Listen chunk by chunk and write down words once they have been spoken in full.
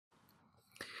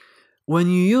When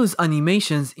you use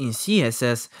animations in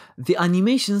CSS, the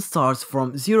animation starts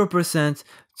from 0%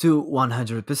 to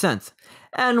 100%.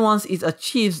 And once it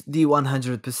achieves the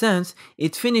 100%,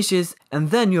 it finishes and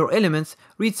then your element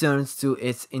returns to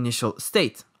its initial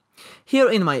state. Here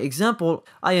in my example,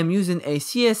 I am using a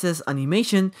CSS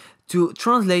animation to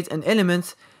translate an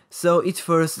element. So it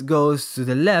first goes to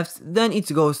the left, then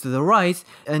it goes to the right,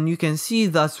 and you can see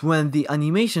that when the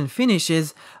animation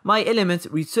finishes, my element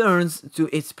returns to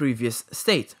its previous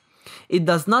state. It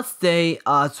does not stay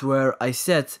at where I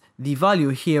set the value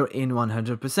here in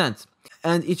 100%,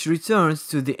 and it returns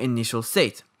to the initial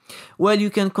state. Well, you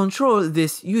can control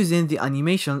this using the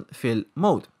animation fill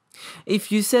mode.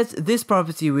 If you set this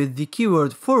property with the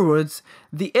keyword forwards,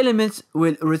 the element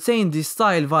will retain the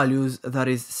style values that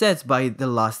is set by the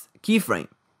last keyframe.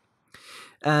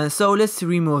 So let's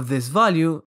remove this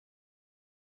value.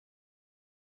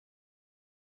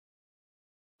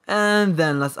 And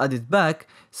then let's add it back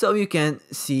so you can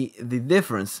see the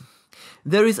difference.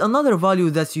 There is another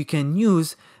value that you can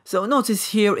use. So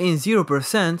notice here in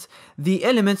 0%, the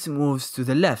element moves to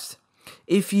the left.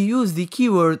 If you use the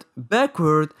keyword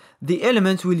backward, the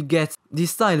element will get the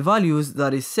style values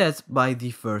that is set by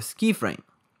the first keyframe.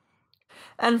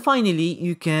 And finally,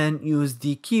 you can use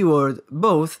the keyword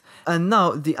both, and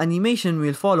now the animation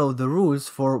will follow the rules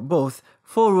for both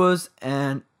forwards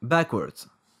and backwards.